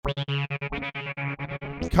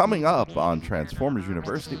Coming up on Transformers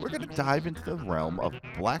University, we're going to dive into the realm of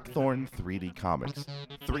Blackthorne 3D comics.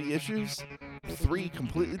 3 issues, 3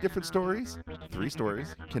 completely different stories, 3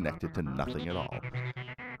 stories connected to nothing at all.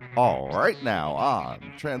 All right now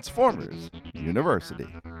on Transformers University.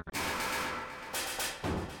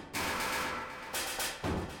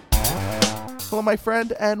 Hello, my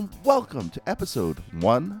friend, and welcome to episode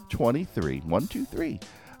 123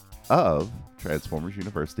 of Transformers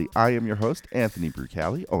University. I am your host, Anthony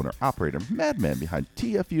Brucali, owner, operator, madman behind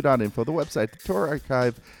TFU.info, the website, the tour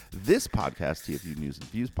archive, this podcast, TFU News and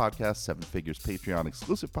Views podcast, 7 Figures Patreon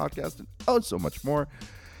exclusive podcast, and oh, so much more.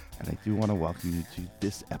 And I do want to welcome you to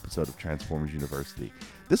this episode of Transformers University.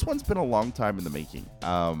 This one's been a long time in the making,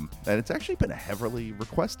 and it's actually been a heavily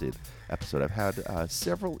requested episode. I've had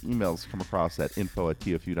several emails come across at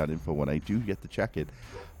info@tfu.info when I do get to check it,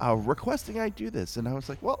 requesting I do this. And I was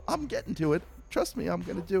like, well, I'm getting to it. Trust me, I'm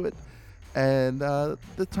going to do it. And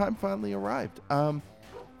the time finally arrived. And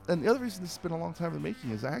the other reason this has been a long time in the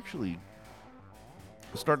making is I actually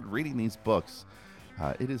started reading these books.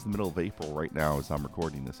 It is the middle of April right now as I'm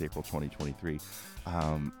recording this, April 2023.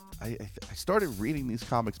 I started reading these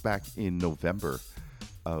comics back in November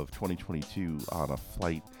of 2022 on a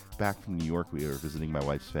flight back from New York. We were visiting my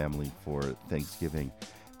wife's family for Thanksgiving.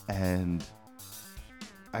 And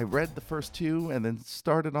I read the first 2 and then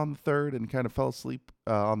started on the third and kind of fell asleep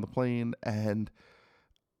on the plane. And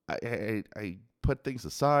I put things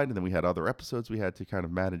aside, and then we had other episodes we had to kind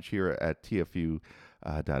of manage here at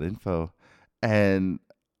TFU.info. And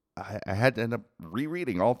I had to end up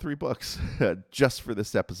rereading all 3 books just for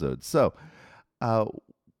this episode. So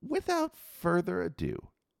without further ado,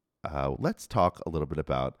 let's talk a little bit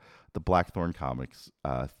about the Blackthorne Comics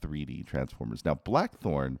 3D Transformers. Now,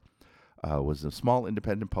 Blackthorne was a small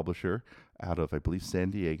independent publisher out of, I believe,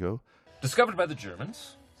 San Diego. Discovered by the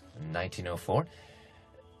Germans in 1904.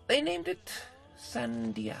 They named it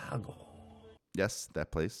San Diego. Yes,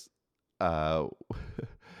 that place.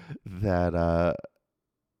 That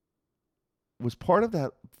was part of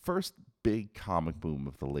that first big comic boom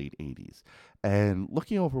of the late 80s. And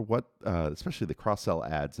looking over what, especially the cross-sell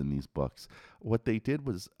ads in these books, what they did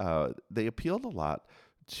was they appealed a lot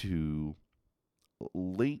to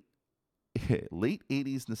late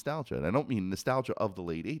 80s nostalgia. And I don't mean nostalgia of the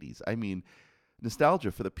late 80s. I mean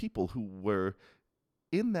nostalgia for the people who were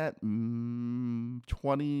in that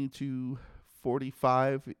 20 to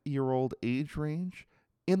 45-year-old age range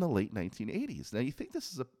in the late 1980s. Now, you think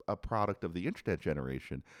this is a product of the internet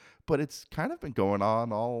generation, but it's kind of been going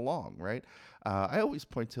on all along, right? I always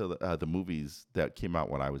point to the movies that came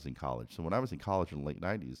out when I was in college. So when I was in college in the late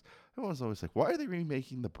 90s, I was always like, why are they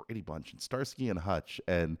remaking the Brady Bunch and Starsky and Hutch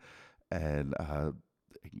and I'm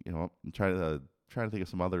trying to think of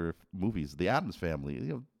some other movies. The Addams Family.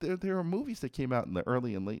 You know, there are movies that came out in the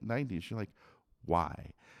early and late 90s. You're like,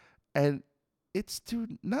 why? And it's to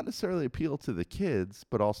not necessarily appeal to the kids,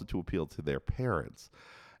 but also to appeal to their parents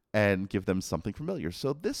and give them something familiar.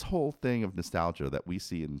 So this whole thing of nostalgia that we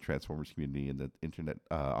see in the Transformers community and the internet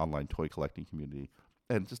online toy collecting community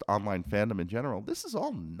and just online fandom in general, this is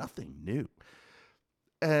all nothing new.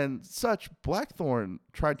 And such, Blackthorne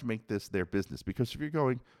tried to make this their business, because if you're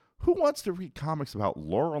going, who wants to read comics about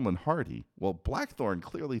Laurel and Hardy? Well, Blackthorne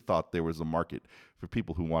clearly thought there was a market for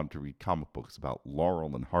people who wanted to read comic books about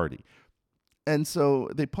Laurel and Hardy. And so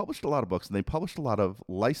they published a lot of books, and they published a lot of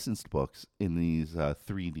licensed books in these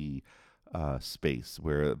 3D space,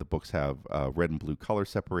 where the books have red and blue color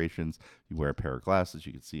separations. You wear a pair of glasses,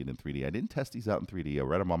 you can see it in 3D. I didn't test these out in 3D. I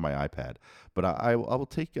read them on my iPad, but I will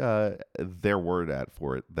take their word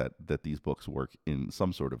for it that these books work in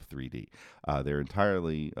some sort of 3D. They're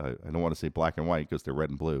entirely, I don't want to say black and white because they're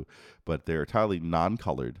red and blue, but they're entirely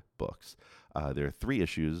non-colored books. There are 3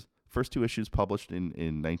 issues. First 2 issues published in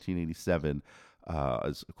 1987,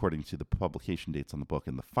 as according to the publication dates on the book,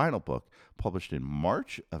 and the final book published in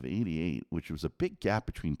March of '88, which was a big gap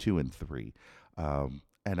between 2 and 3. And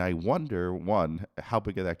I wonder, 1, how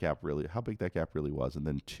big that gap really was, and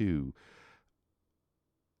then 2,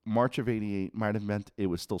 March of '88 might have meant it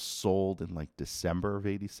was still sold in like December of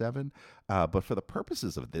 '87. But for the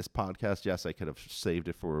purposes of this podcast, yes, I could have saved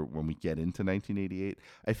it for when we get into 1988.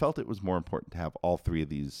 I felt it was more important to have all 3 of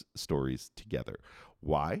these stories together.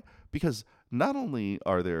 Why? Because not only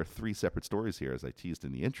are there 3 separate stories here, as I teased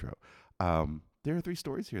in the intro, there are 3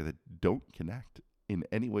 stories here that don't connect in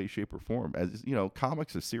any way, shape, or form. As you know,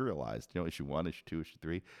 comics are serialized. You know, issue 1, issue 2, issue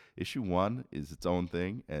 3. Issue 1 is its own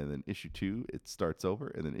thing, and then issue 2 it starts over,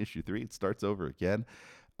 and then issue 3 it starts over again.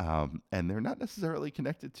 and they're not necessarily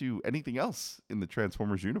connected to anything else in the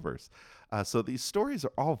Transformers universe. So these stories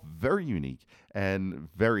are all very unique and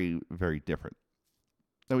very, very different.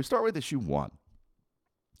 Now we start with issue 1.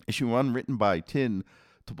 Issue 1, written by Tim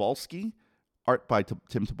Tobolsky, art by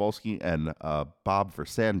Tim Tobolsky and Bob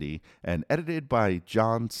Versandi, and edited by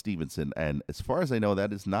John Stevenson. And as far as I know,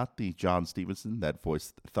 that is not the John Stevenson that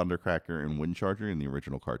voiced Thundercracker and Windcharger in the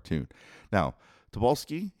original cartoon. Now,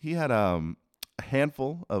 Tobolsky, he had a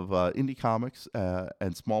handful of indie comics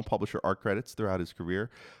and small publisher art credits throughout his career.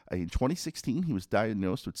 In 2016, he was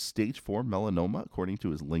diagnosed with stage 4 melanoma, according to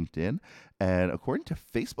his LinkedIn. And according to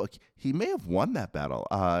Facebook, he may have won that battle,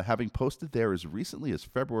 having posted there as recently as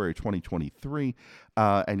February 2023.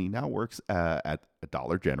 And he now works at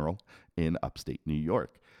Dollar General in upstate New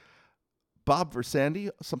York. Bob Versandi,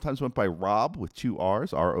 sometimes went by Rob with 2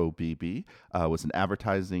 R's, R-O-B-B, was an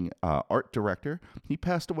advertising art director. He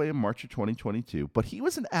passed away in March of 2022, but he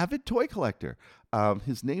was an avid toy collector.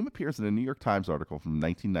 His name appears in a New York Times article from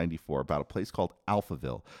 1994 about a place called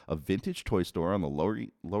Alphaville, a vintage toy store on the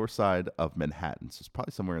lower side of Manhattan. So it's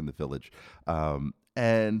probably somewhere in the Village.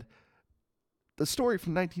 And the story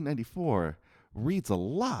from 1994 reads a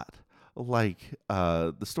lot like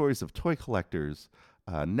the stories of toy collectors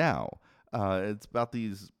now. It's about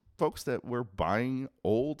these folks that were buying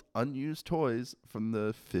old, unused toys from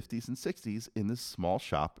the 50s and 60s in this small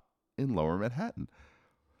shop in Lower Manhattan.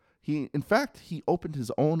 In fact, he opened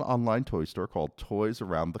his own online toy store called Toys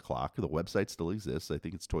Around the Clock. The website still exists. I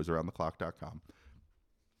think it's toysaroundtheclock.com.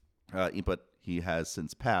 But he has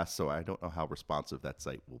since passed, so I don't know how responsive that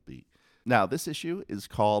site will be. Now, this issue is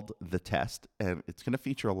called The Test, and it's going to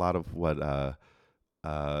feature a lot of what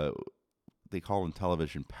they call in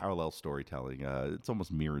television parallel storytelling. It's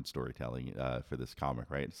almost mirrored storytelling for this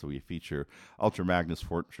comic, right? So we feature Ultra Magnus,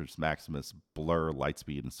 Fortress Maximus, Blur,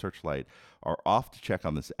 Lightspeed, and Searchlight are off to check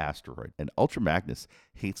on this asteroid. And Ultra Magnus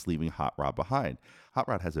hates leaving Hot Rod behind. Hot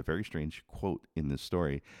Rod has a very strange quote in this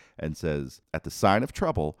story and says, "At the sign of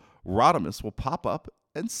trouble, Rodimus will pop up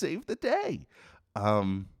and save the day."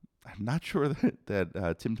 I'm not sure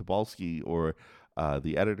that Tim Tobolsky or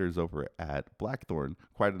the editors over at Blackthorne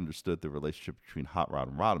quite understood the relationship between Hot Rod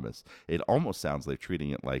and Rodimus. It almost sounds like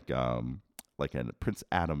treating it like a Prince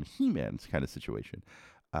Adam He-Man kind of situation.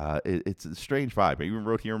 It's a strange vibe. I even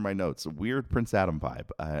wrote here in my notes, a weird Prince Adam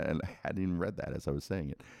vibe, and I hadn't even read that as I was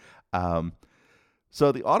saying it.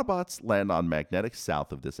 So the Autobots land on magnetic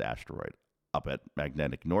south of this asteroid. Up at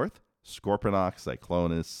magnetic north, Scorponok,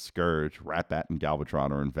 Cyclonus, Scourge, Ratbat, and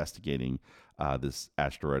Galvatron are investigating this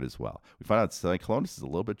asteroid as well. We find out Cyclonus is a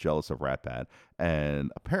little bit jealous of Ratbat,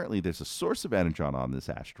 and apparently there's a source of energon on this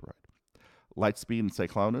asteroid. Lightspeed and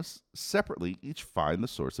Cyclonus separately each find the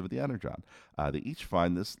source of the energon. They each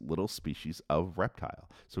find this little species of reptile.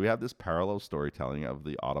 So we have this parallel storytelling of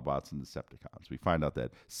the Autobots and Decepticons. We find out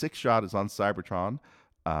that Six Shot is on Cybertron,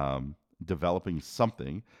 developing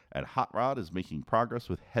something, and Hot Rod is making progress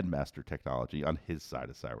with Headmaster technology on his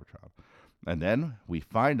side of Cybertron. And then we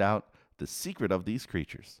find out the secret of these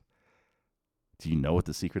creatures. Do you know what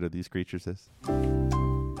the secret of these creatures is?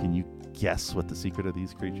 Can you guess what the secret of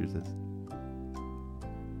these creatures is?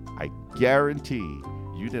 I guarantee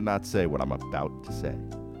you did not say what I'm about to say.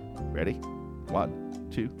 Ready? 1,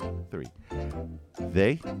 2, 3.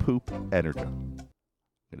 They poop energon. I'm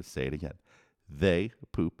going to say it again. They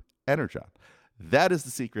poop energon. That is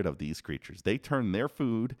the secret of these creatures. They turn their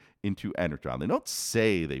food into energon. They don't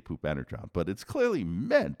say they poop energon, but it's clearly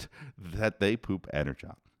meant that they poop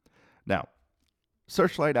energon. Now,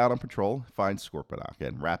 Searchlight out on patrol finds Scorponok,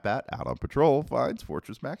 and Ratbat out on patrol finds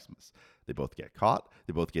Fortress Maximus. They both get caught,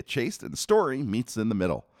 they both get chased, and the story meets in the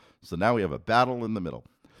middle. So now we have a battle in the middle.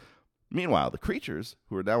 Meanwhile, the creatures,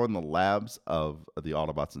 who are now in the labs of the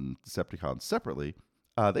Autobots and Decepticons separately,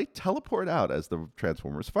 they teleport out as the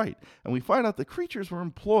Transformers fight. And we find out the creatures were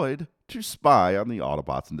employed to spy on the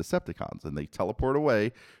Autobots and Decepticons, and they teleport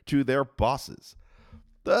away to their bosses,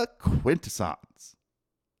 the Quintessons.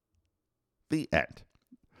 The end.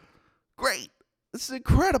 Great. This is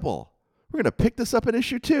incredible. We're going to pick this up in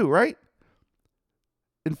issue 2, right?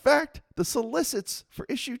 In fact, the solicits for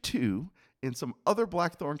issue 2 in some other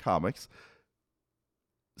Blackthorne comics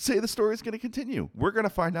say the story is going to continue. We're going to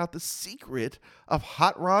find out the secret of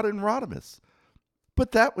Hot Rod and Rodimus.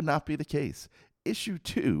 But that would not be the case. Issue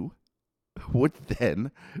 2 would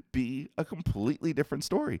then be a completely different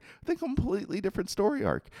story, with a completely different story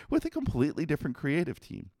arc, with a completely different creative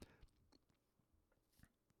team.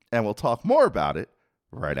 And we'll talk more about it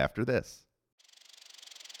right after this.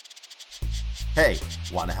 Hey,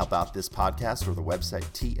 want to help out this podcast or the website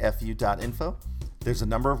tfu.info? There's a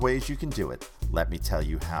number of ways you can do it, Let me tell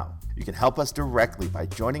you how. You can help us directly by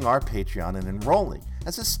joining our Patreon and enrolling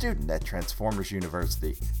as a student at Transformers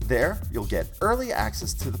University. There, you'll get early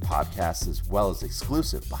access to the podcast as well as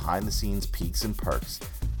exclusive behind-the-scenes peeks and perks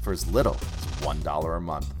for as little as $1 a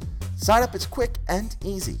month. Sign up is quick and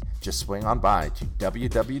easy. Just swing on by to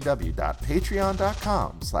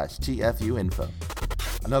www.patreon.com/tfuinfo.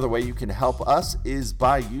 Another way you can help us is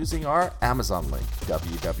by using our Amazon link,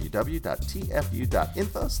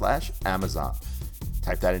 www.tfu.info/Amazon.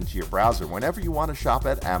 Type that into your browser whenever you want to shop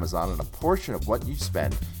at Amazon, and a portion of what you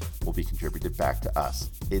spend will be contributed back to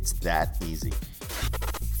us. It's that easy.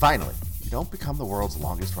 Finally, you don't become the world's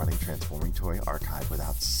longest running transforming toy archive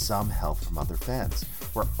without some help from other fans.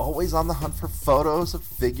 We're always on the hunt for photos of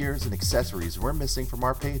figures and accessories we're missing from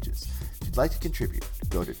our pages. If you'd like to contribute,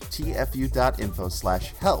 go to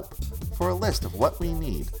tfu.info/help for a list of what we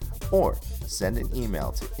need, or send an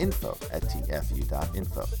email to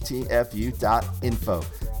info@tfu.info. tfu.info,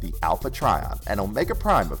 the Alpha Trion and Omega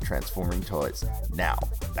Prime of transforming toys. Now,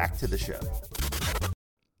 back to the show.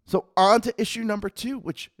 So on to issue number 2,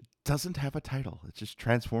 which doesn't have a title. It's just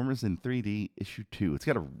Transformers in 3D issue 2. It's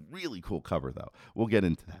got a really cool cover, though. We'll get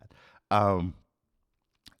into that.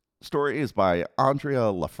 Story is by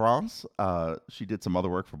Andrea LaFrance. She did some other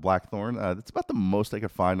work for Blackthorne. That's about the most I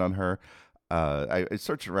could find on her. I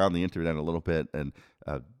searched around the internet a little bit, and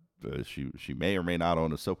she may or may not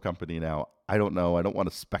own a soap company now. I don't know. I don't want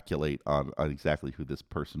to speculate on exactly who this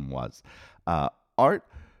person was. Art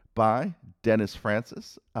by Dennis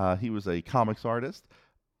Francis. He was a comics artist.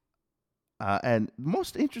 And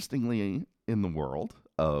most interestingly in the world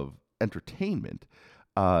of entertainment,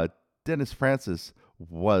 Dennis Francis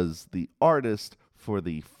was the artist for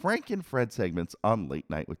the Frank and Fred segments on Late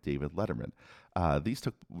Night with David Letterman.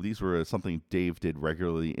 These were something Dave did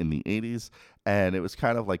regularly in the 80s, and it was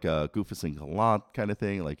kind of like a Goofus and Gallant kind of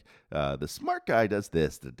thing. Like the smart guy does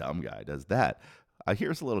this, the dumb guy does that.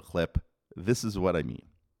 Here's a little clip. This is what I mean.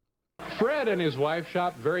 Fred and his wife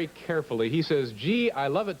shop very carefully. He says, "Gee, I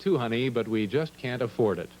love it too, honey, but we just can't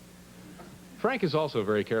afford it." Frank is also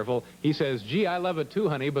very careful. He says, "Gee, I love it too,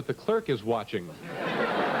 honey, but the clerk is watching."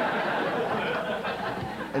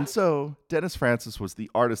 And so Dennis Francis was the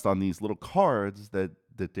artist on these little cards that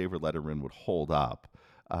David Letterman would hold up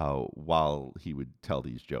while he would tell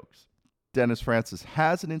these jokes. Dennis Francis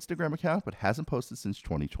has an Instagram account, but hasn't posted since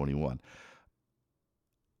 2021.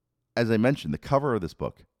 As I mentioned, the cover of this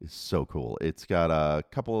book is so cool. It's got a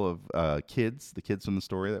couple of the kids from the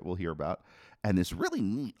story that we'll hear about, and this really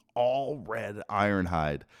neat all red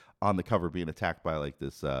Ironhide on the cover being attacked by like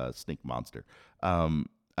this snake monster.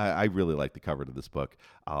 I really like the cover to this book.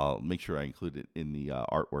 I'll make sure I include it in the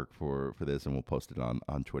artwork for this, and we'll post it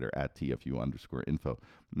on Twitter at TFU_info.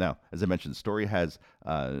 Now, as I mentioned, the story has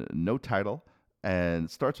no title and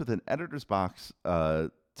starts with an editor's box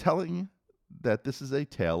telling that this is a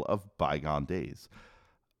tale of bygone days.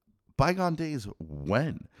 Bygone days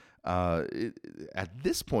when? At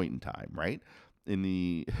this point in time, right? In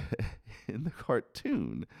the in the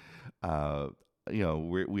cartoon,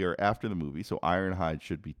 we are after the movie, so Ironhide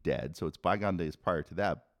should be dead. So it's bygone days prior to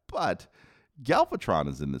that. But Galvatron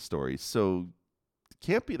is in the story, so it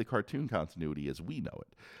can't be the cartoon continuity as we know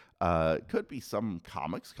it. It could be some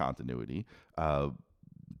comics continuity.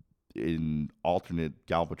 In alternate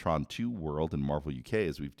Galvatron 2 world in Marvel UK,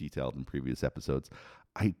 as we've detailed in previous episodes.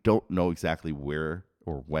 I don't know exactly where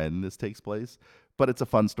or when this takes place, but it's a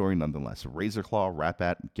fun story nonetheless. Razorclaw,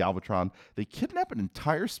 Ratbat, and Galvatron, they kidnap an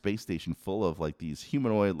entire space station full of like these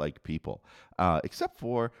humanoid-like people, except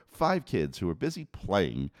for 5 kids who are busy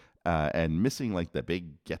playing and missing like the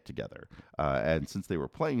big get-together. And since they were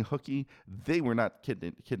playing hooky, they were not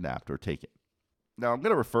kidnapped or taken. Now, I'm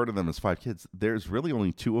going to refer to them as 5 kids. There's really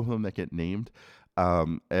only 2 of them that get named.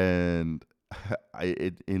 And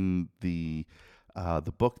in the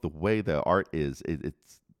book, the way the art is,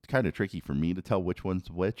 it's kind of tricky for me to tell which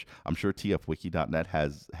one's which. I'm sure tfwiki.net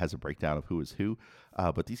has a breakdown of who is who.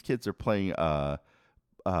 But these kids are playing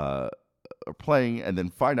and then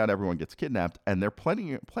find out everyone gets kidnapped, and they're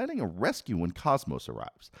planning a rescue when Cosmos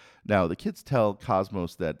arrives. Now, the kids tell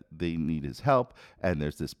Cosmos that they need his help, and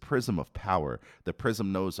there's this prism of power. The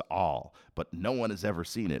prism knows all, but no one has ever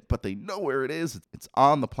seen it. But they know where it is. It's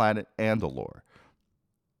on the planet Andalore.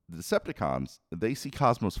 The Decepticons, they see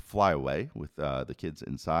Cosmos fly away with the kids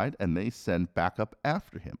inside, and they send backup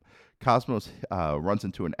after him. Cosmos runs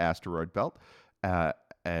into an asteroid belt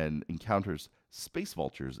and encounters space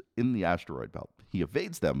vultures in the asteroid belt. He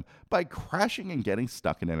evades them by crashing and getting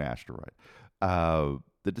stuck in an asteroid.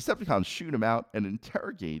 The Decepticons shoot him out and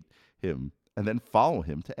interrogate him and then follow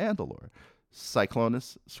him to Andalore.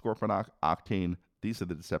 Cyclonus, Scorponok, Octane, These are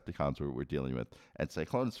the Decepticons we're dealing with. And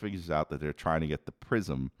Cyclonus figures out that they're trying to get the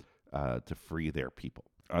prism to free their people.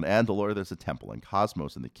 On Andalore, there's a temple, and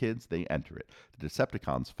Cosmos and the kids, they enter it. The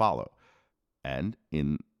Decepticons follow. And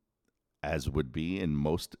as would be in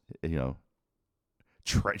most,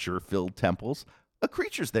 treasure-filled temples, a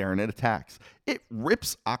creature's there and it attacks. It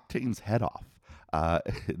rips Octane's head off. A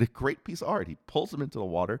great piece of art. He pulls him into the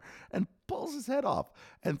water and pulls his head off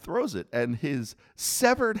and throws it. And his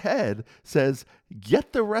severed head says,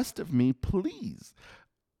 "Get the rest of me, please."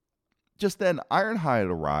 Just then, Ironhide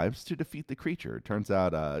arrives to defeat the creature. It turns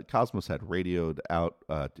out Cosmos had radioed out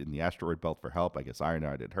in the asteroid belt for help. I guess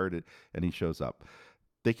Ironhide had heard it, and he shows up.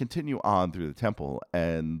 They continue on through the temple,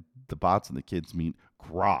 and the bots and the kids meet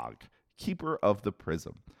Grog, keeper of the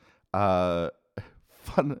prism. Fun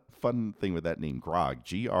thing with that name, Grog,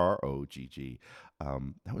 Grogg.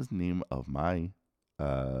 That was the name of my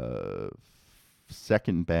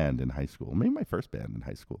second band in high school, maybe my first band in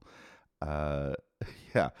high school.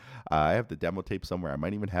 Yeah, I have the demo tape somewhere. I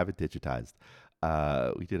might even have it digitized.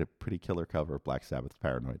 We did a pretty killer cover of Black Sabbath's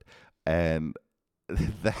Paranoid, and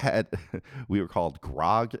that we were called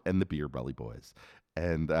Grog and the Beer Belly Boys.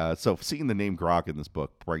 And so seeing the name Grog in this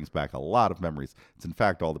book brings back a lot of memories. It's in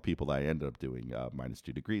fact all the people that I ended up doing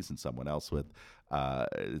 -2 Degrees and someone else with.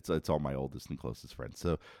 It's all my oldest and closest friends.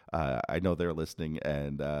 So I know they're listening,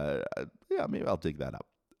 and yeah, maybe I'll dig that up.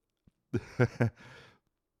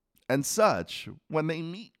 And such, when they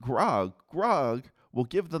meet Grog, Grog will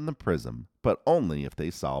give them the prism, but only if they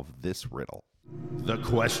solve this riddle. The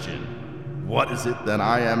question: what is it that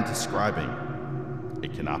I am describing?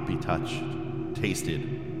 It cannot be touched,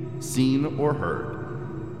 tasted, seen, or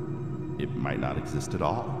heard. It might not exist at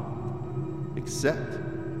all, except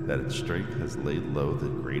that its strength has laid low the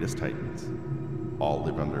greatest titans. All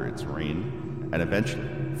live under its reign, and eventually,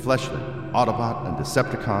 Fleshling, Autobot, and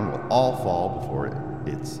Decepticon will all fall before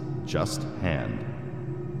its just hand.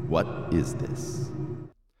 What is this?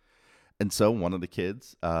 And so one of the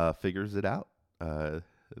kids figures it out.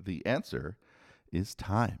 The answer is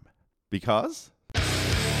time. Because time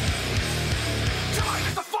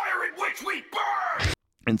is the fire in which we burn!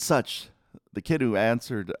 And such, the kid who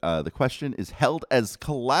answered the question is held as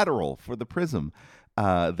collateral for the prism.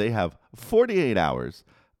 They have 48 hours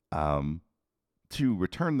to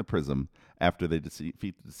return the prism after they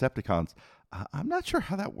defeat the Decepticons. I'm not sure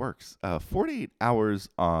how that works. 48 hours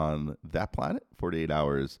on that planet, 48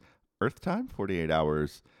 hours Earth time, 48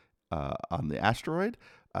 hours on the asteroid.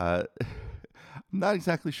 I'm not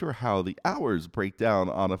exactly sure how the hours break down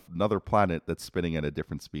on another planet that's spinning at a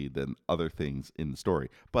different speed than other things in the story.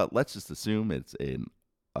 But let's just assume it's in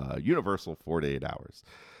universal 48 hours.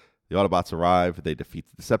 The Autobots arrive, they defeat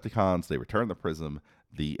the Decepticons, they return the prism,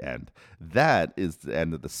 the end. That is the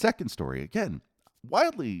end of the second story. Again,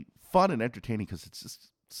 wildly fun and entertaining because it's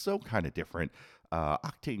just so kind of different.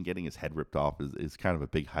 Octane getting his head ripped off is kind of a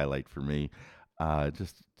big highlight for me.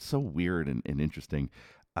 Just so weird and interesting,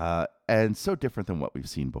 and so different than what we've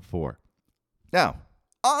seen before. Now,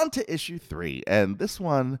 on to issue 3, and this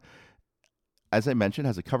one, as I mentioned,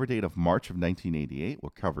 has a cover date of March of 1988. We're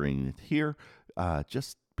covering it here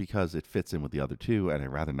just because it fits in with the other two, and I'd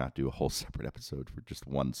rather not do a whole separate episode for just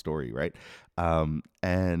one story, right? And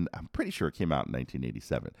I'm pretty sure it came out in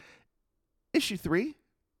 1987. Issue 3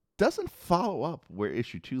 doesn't follow up where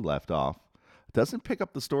issue 2 left off, doesn't pick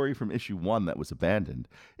up the story from issue 1 that was abandoned.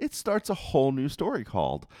 It starts a whole new story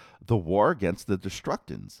called The War Against the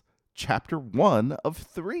Destructins, Chapter 1 of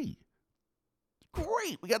 3.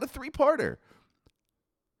 Great, we got a 3-parter.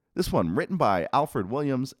 This one written by Alfred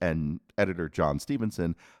Williams and editor John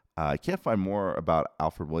Stevenson. I can't find more about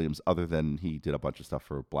Alfred Williams other than he did a bunch of stuff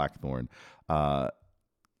for Blackthorne. The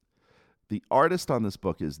artist on this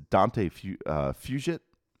book is Dante Fuget,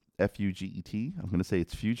 F-U-G-E-T. I'm going to say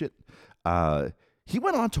it's Fuget. He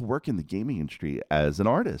went on to work in the gaming industry as an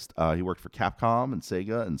artist. He worked for Capcom and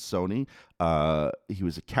Sega and Sony. He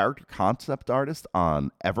was a character concept artist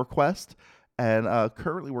on EverQuest and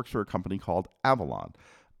currently works for a company called Avalon.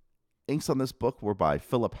 Inks on this book were by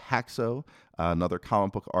Philip Haxo, another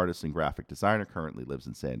comic book artist and graphic designer, currently lives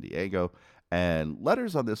in San Diego. And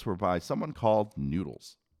letters on this were by someone called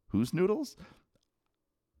Noodles. Who's Noodles?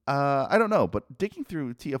 I don't know, but digging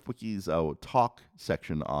through TF Wiki's talk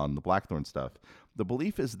section on the Blackthorne stuff, the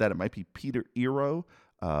belief is that it might be Peter Ero,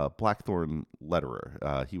 Blackthorne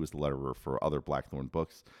letterer. He was the letterer for other Blackthorne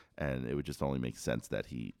books, and it would just only make sense that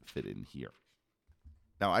he fit in here.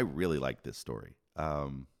 Now, I really like this story.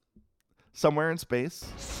 Somewhere in space,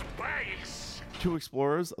 two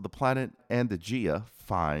explorers of the planet Andagea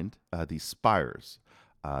find these spires.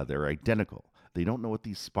 They're identical. They don't know what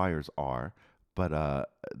these spires are, But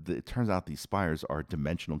it turns out these spires are a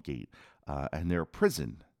dimensional gate, and they're a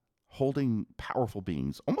prison holding powerful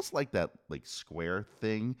beings, almost like that like square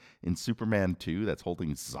thing in Superman 2 that's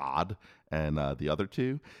holding Zod and the other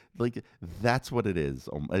two. Like that's what it is,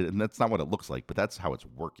 and that's not what it looks like, but that's how it's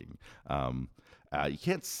working. You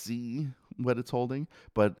can't see what it's holding,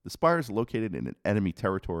 but the spire is located in an enemy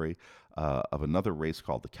territory of another race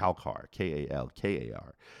called the Kalkar,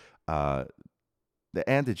 Kalkar. The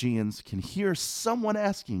Andagians can hear someone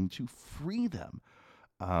asking to free them.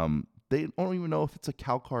 They don't even know if it's a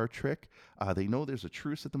Kalkar trick. They know there's a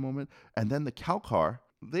truce at the moment. And then the Kalkar,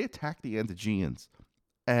 they attack the Andagians.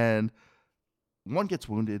 And one gets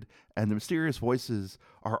wounded, and the mysterious voices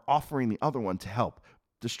are offering the other one to help.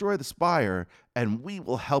 Destroy the spire, and we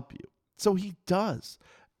will help you. So he does.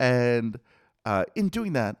 And in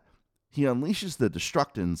doing that, he unleashes the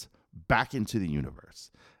Destructans back into the universe.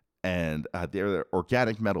 And they're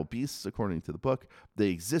organic metal beasts, according to the book. They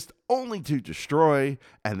exist only to destroy.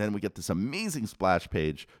 And then we get this amazing splash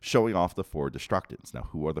page showing off the 4 Destructans. Now,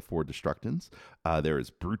 who are the 4 Destructans? There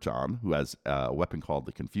is Bruton, who has a weapon called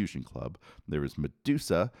the Confusion Club. There is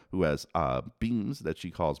Medusa, who has beams that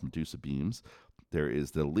she calls Medusa beams. There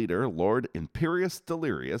is the leader, Lord Imperius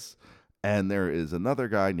Delirious. And there is another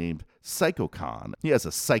guy named Psychocon. He has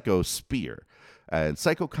a Psycho Spear. And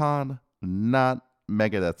Psychocon, not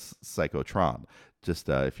Megadeth's Psychotron, just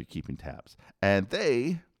if you're keeping tabs. And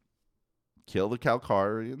they kill the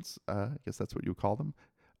Kalkarians, I guess that's what you would call them.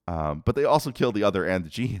 But they also kill the other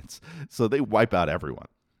Andagians, so they wipe out everyone.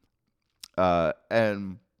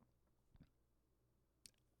 And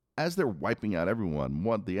as they're wiping out everyone,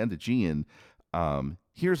 the Andagian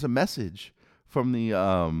hears a message from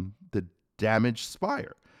the damaged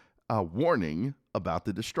spire, warning about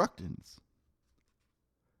the Destructans.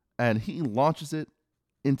 And he launches it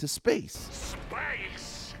into space.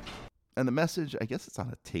 Space! And the message, I guess it's on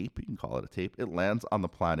a tape. You can call it a tape. It lands on the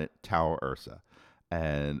planet Tau Ursa.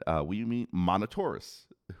 And we meet Monotaurus,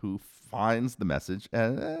 who finds the message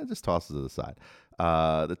and just tosses it aside.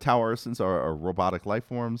 The Tau Ursans are robotic life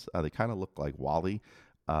forms. They kind of look like Wall-E.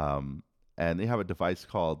 And they have a device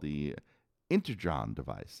called the Interjon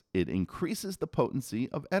device. It increases the potency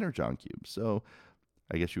of Energon cubes. So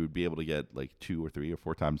I guess you would be able to get like 2 or 3 or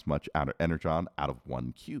 4 times much out of Energon out of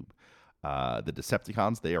 1 cube. The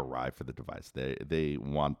Decepticons, they arrive for the device. They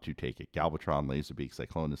want to take it. Galvatron, Laserbeak,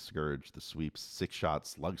 Cyclonus, Scourge, the Sweeps, 6 Shot,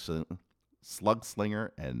 Slug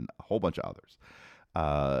Slinger, and a whole bunch of others.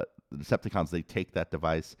 The Decepticons, they take that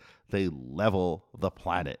device. They level the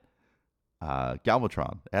planet.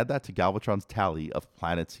 Galvatron, add that to Galvatron's tally of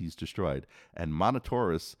planets he's destroyed. And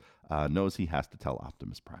Monotaurus knows he has to tell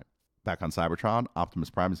Optimus Prime. Back on Cybertron, Optimus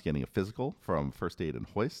Prime is getting a physical from First Aid and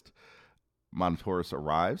Hoist. Monotaurus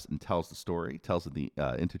arrives and tells the story, tells of the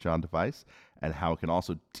Interjon device, and how it can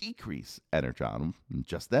also decrease Energon. And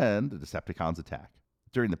just then, the Decepticons attack.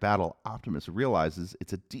 During the battle, Optimus realizes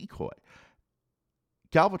it's a decoy.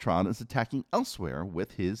 Galvatron is attacking elsewhere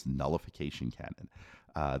with his nullification cannon.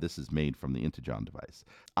 This is made from the Interjon device.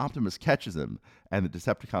 Optimus catches him, and the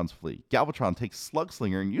Decepticons flee. Galvatron takes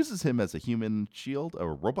Slugslinger and uses him as a human shield, a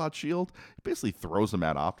robot shield. He basically throws him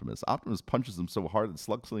at Optimus. Optimus punches him so hard that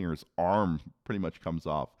Slugslinger's arm pretty much comes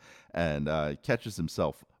off, and catches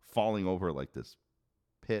himself falling over like this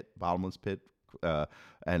pit, bottomless pit,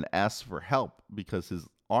 and asks for help because his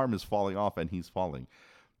arm is falling off and he's falling.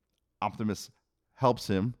 Optimus helps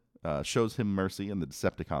him, shows him mercy, and the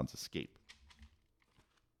Decepticons escape.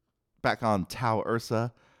 Back on Tau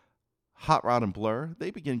Ursa, Hot Rod and Blur, they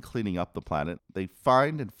begin cleaning up the planet. They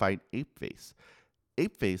find and fight Apeface.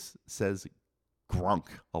 Apeface says grunk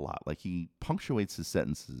a lot. Like he punctuates his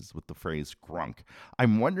sentences with the phrase grunk.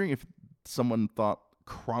 I'm wondering if someone thought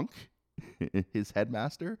crunk, his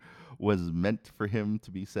headmaster, was meant for him to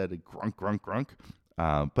be said grunk, grunk, grunk.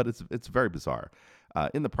 But it's very bizarre.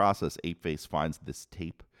 In the process, Apeface finds this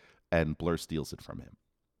tape and Blur steals it from him.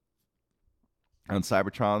 On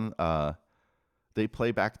Cybertron, they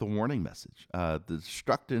play back the warning message. The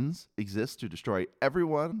Destructans exist to destroy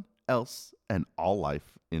everyone else and all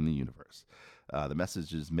life in the universe. The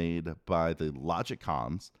message is made by the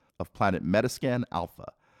Logicons of planet Metascan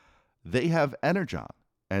Alpha. They have Energon,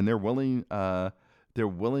 and they're willing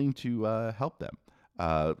to help them.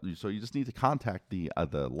 So you just need to contact the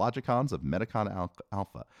Logicons of Metacon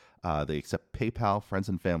Alpha. They accept PayPal, friends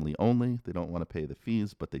and family only. They don't want to pay the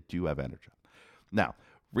fees, but they do have Energon. Now,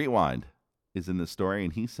 Rewind is in this story,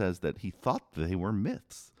 and he says that he thought they were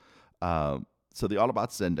myths. So the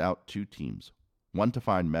Autobots send out 2 teams, one to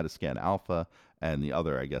find Metascan Alpha, and the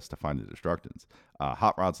other, I guess, to find the Destructans.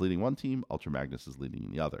 Hot Rod's leading one team, Ultra Magnus is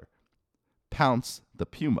leading the other. Pounce, the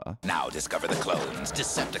puma, Now discover the clones.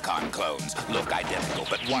 Decepticon clones. Look identical,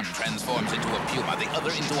 but one transforms into a puma, the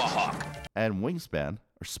other into a hawk. and Wingspan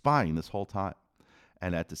are spying this whole time.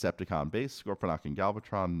 And at Decepticon base, Scorponok and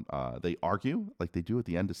Galvatron, they argue like they do at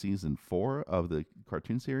the end of season 4 of the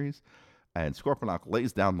cartoon series. And Scorponok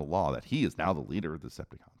lays down the law that he is now the leader of the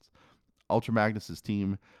Decepticons. Ultra Magnus's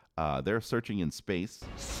team, they're searching in space.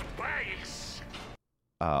 Space!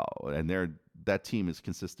 And that team is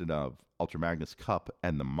consisted of Ultra Magnus, Cup,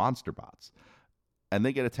 and the Monster Bots. And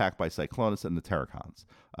they get attacked by Cyclonus and the Terracons.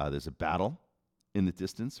 There's a battle in the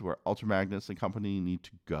distance where Ultra Magnus and company need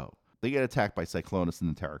to go. They get attacked by Cyclonus and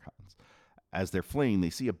the Terracons. As they're fleeing, they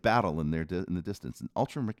see a battle in the distance, and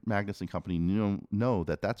Ultra Magnus and company know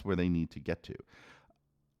that that's where they need to get to.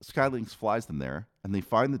 Skylynx flies them there, and they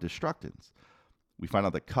find the Destructins. We find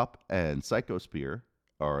out that Cup and Psychospear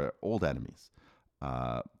are old enemies.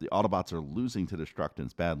 The Autobots are losing to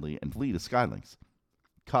Destructins badly and flee to Skylynx.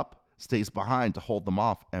 Cup stays behind to hold them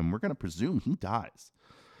off, and we're going to presume he dies.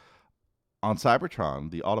 On Cybertron,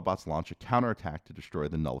 the Autobots launch a counterattack to destroy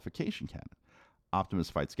the nullification cannon. Optimus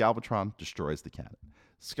fights Galvatron, destroys the cannon.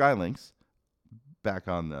 Skylynx, back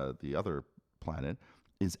on the other planet,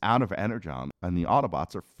 is out of Energon, and the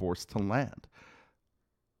Autobots are forced to land.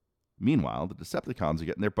 Meanwhile, the Decepticons are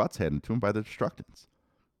getting their butts handed to them by the Destructins.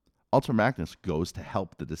 Ultra Magnus goes to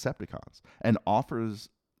help the Decepticons and offers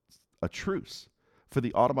a truce for the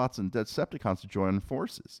Autobots and Decepticons to join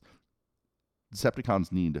forces.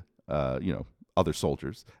 Decepticons need other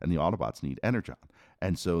soldiers, and the Autobots need Energon.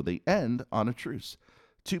 And so they end on a truce.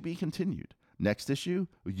 To be continued. Next issue,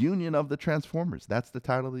 Union of the Transformers. That's the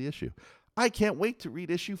title of the issue. I can't wait to read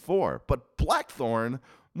issue 4, but Blackthorne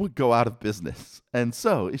would go out of business. And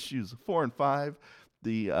so issues 4 and 5,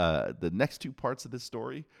 the next 2 parts of this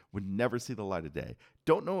story would never see the light of day.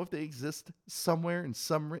 Don't know if they exist somewhere in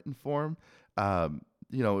some written form.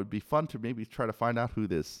 It'd be fun to maybe try to find out who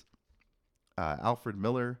this Alfred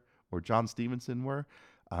Miller or John Stevenson were.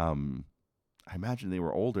 I imagine they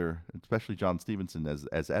were older, especially John Stevenson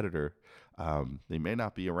as editor. They may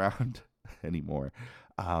not be around anymore.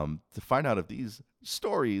 To find out if these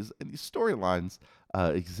stories and these storylines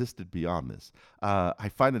existed beyond this. I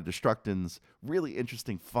find the Destructins really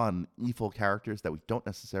interesting, fun, evil characters that we don't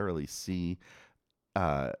necessarily see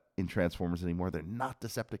in Transformers anymore. They're not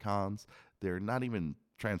Decepticons. They're not even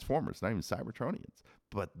Transformers, not even Cybertronians.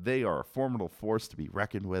 But they are a formidable force to be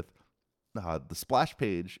reckoned with. The splash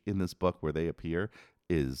page in this book where they appear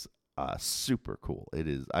is super cool. It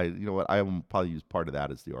is. I will probably use part of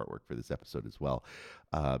that as the artwork for this episode as well,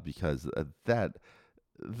 because that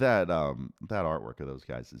artwork of those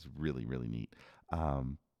guys is really, really neat.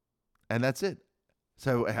 And that's it.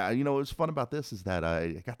 So what was fun about this is that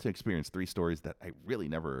I got to experience 3 stories that I really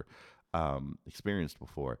never experienced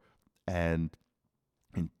before, and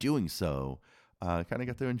in doing so, kind of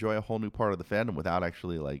got to enjoy a whole new part of the fandom without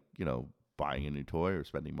actually buying a new toy or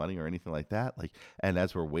spending money or anything like that. And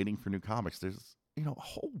as we're waiting for new comics, there's a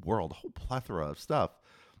whole world, a whole plethora of stuff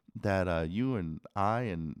that you and I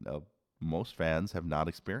and most fans have not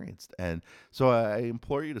experienced. And so I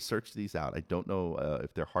implore you to search these out. I don't know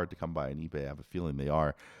if they're hard to come by on eBay. I have a feeling they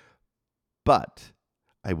are. But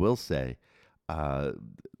I will say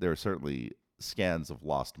there are certainly scans of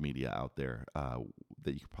lost media out there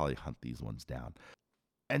that you could probably hunt these ones down.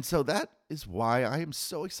 And so that is why I am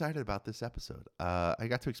so excited about this episode. I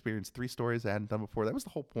got to experience 3 stories I hadn't done before. That was the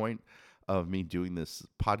whole point of me doing this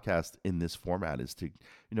podcast in this format, is to,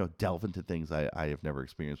 delve into things I have never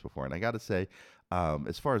experienced before. And I got to say,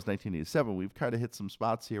 as far as 1987, we've kind of hit some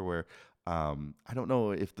spots here where I don't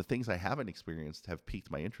know if the things I haven't experienced have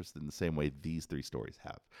piqued my interest in the same way these 3 stories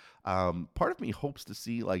have. Part of me hopes to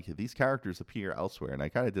see these characters appear elsewhere, and I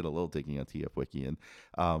kind of did a little digging on TF Wiki, and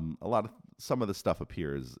some of the stuff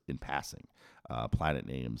appears in passing, planet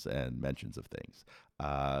names and mentions of things.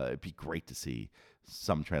 It'd be great to see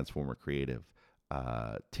some Transformer creative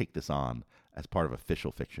take this on as part of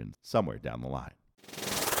official fiction somewhere down the line.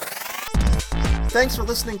 Thanks for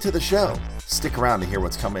listening to the show. Stick around to hear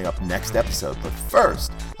what's coming up next episode, but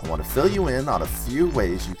first, I want to fill you in on a few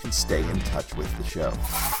ways you can stay in touch with the show.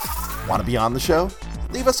 Want to be on the show?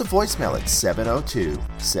 Leave us a voicemail at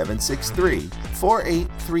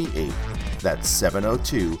 702-763-4838. That's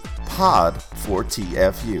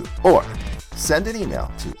 702-POD4TFU. Or send an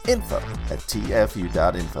email to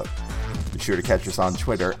info@tfu.info. Be sure to catch us on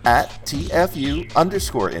Twitter at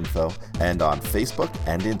TFU_info and on Facebook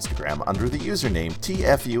and Instagram under the username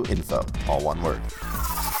TFUinfo, all one word.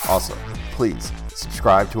 Also, please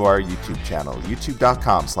subscribe to our YouTube channel,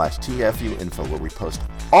 youtube.com/TFUinfo, where we post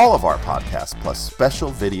All of our podcasts, plus special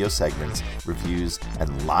video segments, reviews,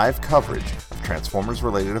 and live coverage of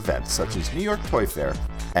Transformers-related events such as New York Toy Fair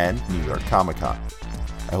and New York Comic Con.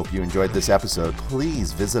 I hope you enjoyed this episode.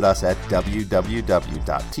 Please visit us at www.tfu.info,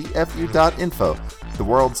 the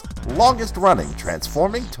world's longest-running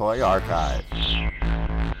transforming toy archive.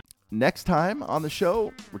 Next time on the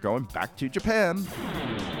show, we're going back to Japan.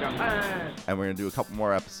 And we're going to do a couple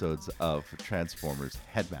more episodes of Transformers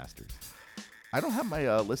Headmasters. I don't have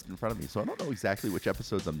my list in front of me, so I don't know exactly which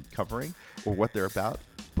episodes I'm covering or what they're about.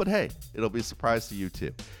 But hey, it'll be a surprise to you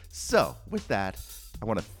too. So with that, I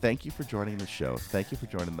want to thank you for joining the show. Thank you for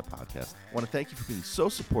joining the podcast. I want to thank you for being so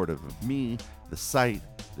supportive of me, the site,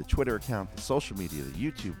 the Twitter account, the social media,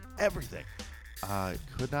 the YouTube, everything. I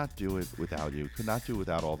could not do it without you. Could not do it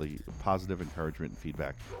without all the positive encouragement and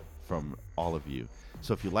feedback from all of you.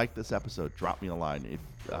 So if you like this episode, drop me a line. If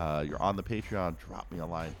you're on the Patreon, drop me a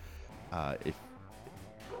line.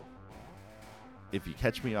 If you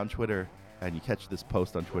catch me on Twitter and you catch this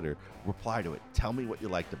post on Twitter, reply to it. Tell me what you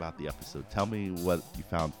liked about the episode. Tell me what you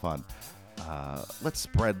found fun. Let's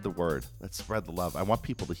spread the word. Let's spread the love. I want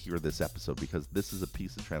people to hear this episode because this is a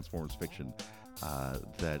piece of Transformers fiction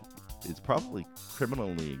that is probably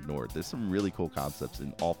criminally ignored. There's some really cool concepts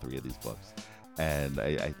in all three of these books, and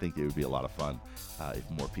I think it would be a lot of fun if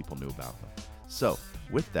more people knew about them. So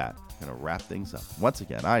with that, I'm going to wrap things up. Once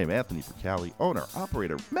again, I am Anthony Percali, owner,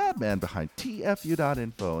 operator, madman behind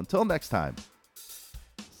TFU.info. Until next time,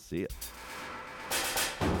 see ya.